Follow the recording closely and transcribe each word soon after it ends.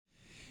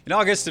In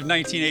August of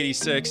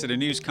 1986, at a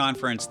news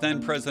conference,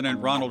 then President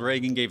Ronald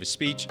Reagan gave a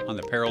speech on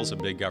the perils of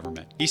big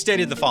government. He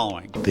stated the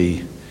following.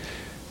 The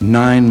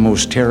 9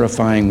 most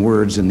terrifying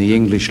words in the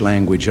English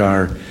language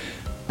are,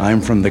 "I'm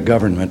from the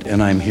government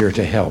and I'm here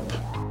to help."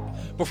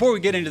 Before we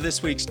get into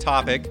this week's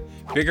topic,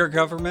 bigger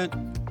government,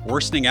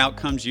 worsening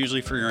outcomes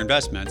usually for your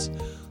investments,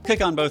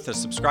 click on both the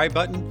subscribe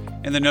button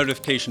and the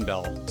notification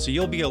bell so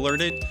you'll be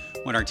alerted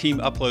when our team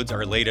uploads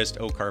our latest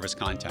Oak Harvest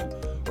content.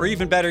 Or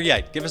even better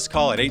yet, give us a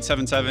call at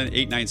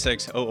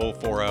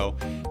 877-896-0040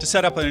 to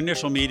set up an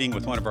initial meeting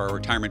with one of our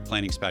retirement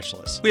planning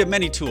specialists. We have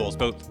many tools,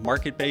 both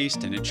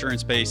market-based and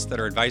insurance-based, that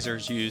our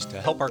advisors use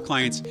to help our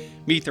clients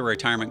meet their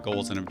retirement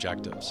goals and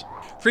objectives.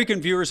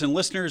 Frequent viewers and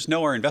listeners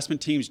know our investment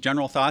team's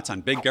general thoughts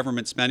on big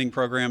government spending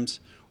programs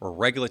or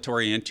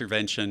regulatory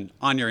intervention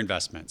on your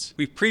investments.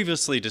 We've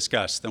previously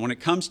discussed that when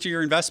it comes to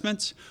your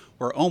investments,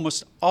 we're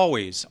almost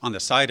always on the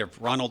side of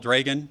Ronald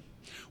Reagan.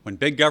 When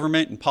big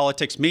government and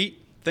politics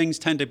meet, things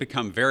tend to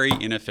become very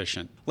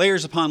inefficient.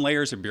 Layers upon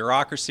layers of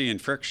bureaucracy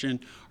and friction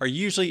are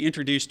usually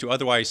introduced to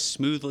otherwise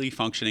smoothly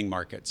functioning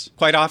markets.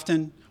 Quite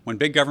often, when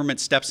big government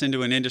steps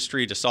into an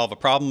industry to solve a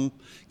problem,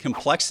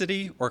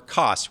 complexity or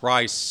costs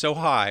rise so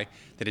high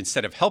that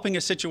instead of helping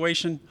a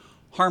situation,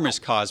 harm is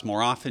caused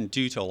more often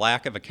due to a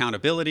lack of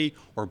accountability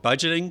or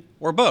budgeting,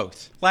 or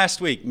both. Last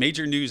week,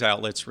 major news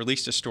outlets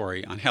released a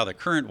story on how the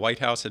current White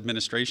House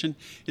administration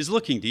is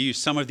looking to use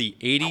some of the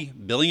 $80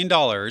 billion,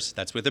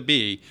 that's with a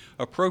B,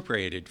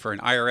 appropriated for an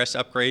IRS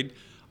upgrade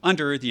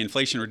under the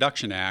Inflation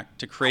Reduction Act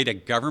to create a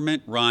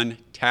government-run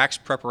tax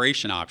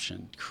preparation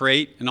option,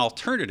 create an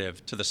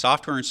alternative to the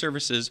software and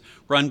services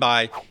run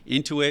by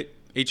Intuit,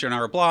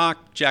 H&R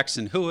Block,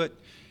 Jackson Hewitt,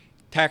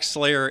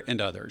 TaxSlayer,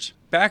 and others.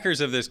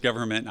 Backers of this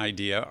government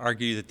idea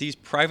argue that these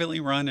privately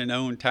run and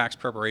owned tax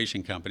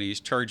preparation companies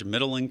charge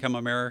middle-income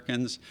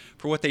Americans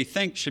for what they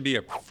think should be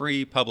a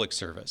free public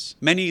service.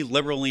 Many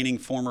liberal-leaning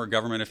former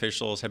government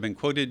officials have been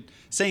quoted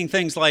saying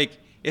things like,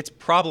 "It's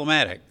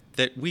problematic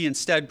that we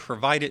instead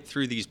provide it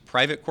through these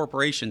private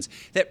corporations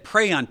that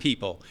prey on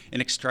people and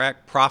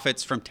extract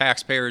profits from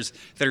taxpayers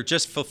that are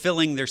just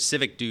fulfilling their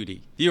civic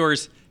duty."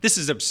 Viewers, this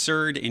is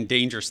absurd and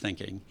dangerous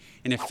thinking.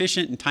 An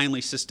efficient and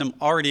timely system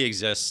already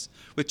exists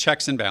with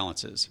checks and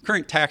balances.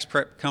 Current tax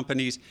prep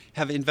companies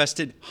have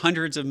invested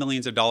hundreds of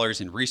millions of dollars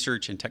in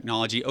research and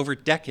technology over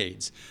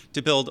decades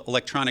to build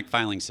electronic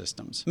filing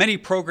systems. Many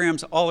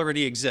programs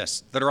already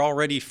exist that are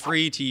already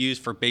free to use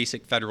for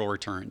basic federal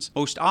returns,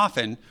 most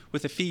often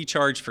with a fee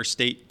charged for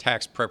state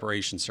tax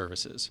preparation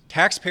services.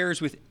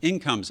 Taxpayers with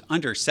incomes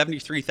under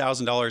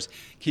 $73,000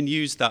 can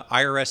use the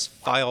IRS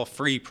File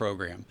Free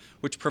program,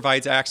 which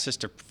provides access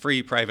to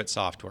free private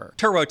software.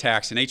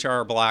 TurboTax and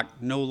H&R Block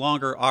no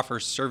longer offer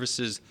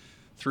services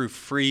through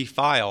Free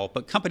File,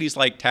 but companies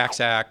like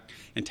TaxAct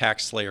and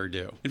TaxSlayer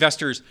do.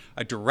 Investors,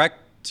 a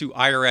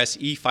direct-to-IRS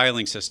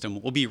e-filing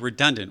system will be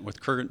redundant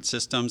with current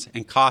systems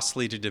and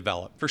costly to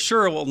develop. For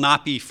sure, it will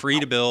not be free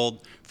to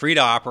build, free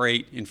to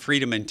operate, and free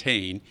to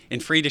maintain,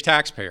 and free to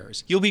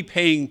taxpayers. You'll be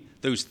paying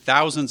those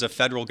thousands of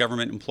federal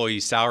government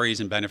employees' salaries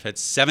and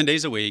benefits 7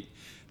 days a week,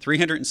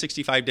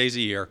 365 days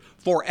a year,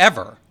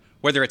 forever,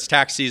 whether it's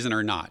tax season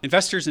or not.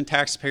 Investors and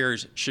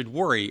taxpayers should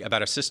worry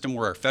about a system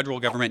where our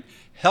federal government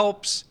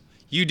helps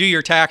you do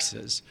your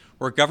taxes,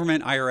 where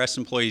government IRS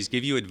employees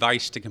give you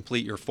advice to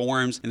complete your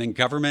forms, and then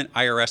government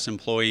IRS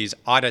employees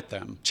audit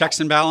them. Checks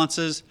and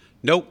balances?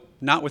 Nope,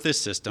 not with this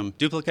system.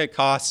 Duplicate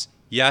costs?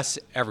 Yes,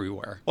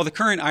 everywhere. While the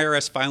current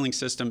IRS filing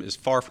system is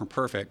far from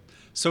perfect,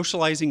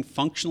 socializing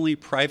functionally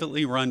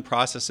privately run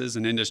processes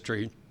in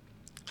industry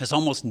has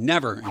almost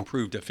never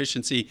improved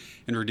efficiency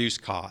and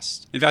reduced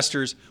costs.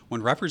 Investors,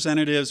 when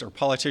representatives or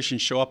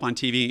politicians show up on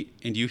TV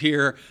and you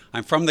hear,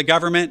 "I'm from the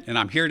government and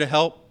I'm here to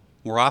help,"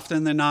 more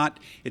often than not,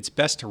 it's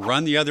best to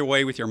run the other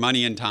way with your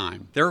money and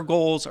time. Their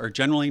goals are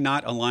generally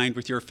not aligned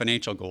with your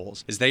financial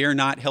goals, as they are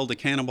not held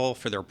accountable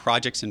for their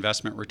project's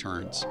investment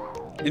returns.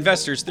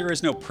 Investors, there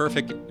is no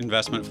perfect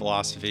investment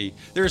philosophy.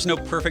 There is no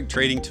perfect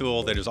trading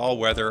tool that is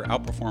all-weather,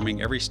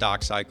 outperforming every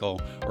stock cycle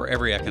or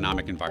every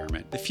economic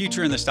environment. The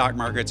future in the stock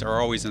markets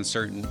are always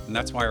uncertain, and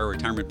that's why our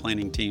retirement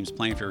planning teams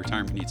plan for your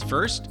retirement needs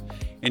first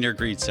and your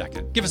greed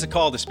second. Give us a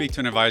call to speak to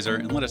an advisor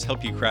and let us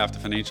help you craft a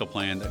financial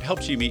plan that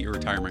helps you meet your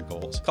retirement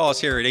goals. Call us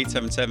here at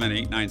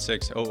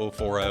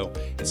 877-896-0040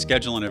 and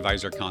schedule an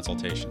advisor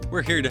consultation.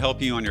 We're here to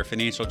help you on your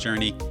financial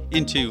journey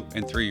into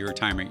and through your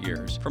retirement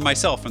years. For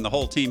myself and the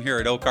whole team here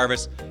at Oak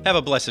Harvest, have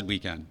a blessed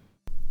weekend.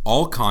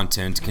 All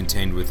content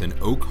contained within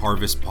Oak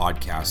Harvest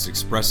podcast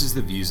expresses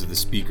the views of the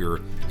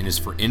speaker and is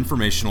for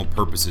informational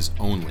purposes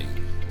only.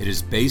 It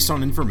is based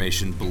on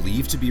information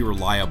believed to be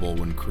reliable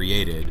when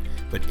created,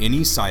 but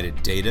any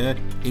cited data,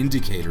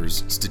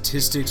 indicators,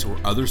 statistics, or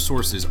other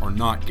sources are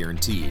not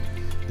guaranteed.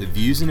 The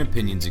views and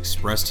opinions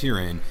expressed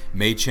herein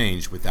may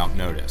change without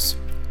notice.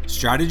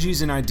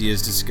 Strategies and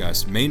ideas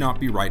discussed may not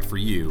be right for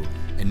you,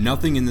 and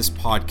nothing in this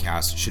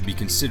podcast should be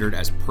considered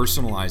as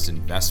personalized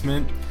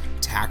investment,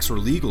 tax or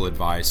legal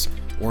advice,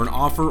 or an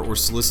offer or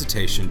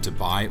solicitation to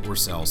buy or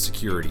sell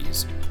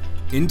securities.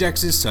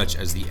 Indexes such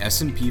as the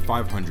S&P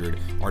 500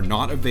 are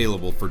not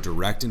available for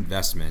direct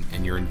investment,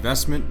 and your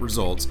investment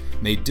results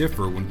may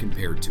differ when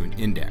compared to an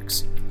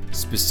index.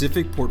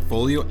 Specific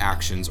portfolio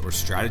actions or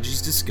strategies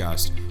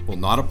discussed will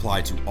not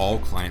apply to all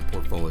client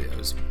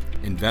portfolios.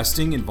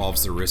 Investing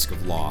involves the risk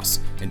of loss,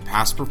 and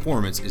past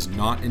performance is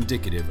not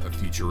indicative of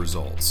future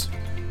results.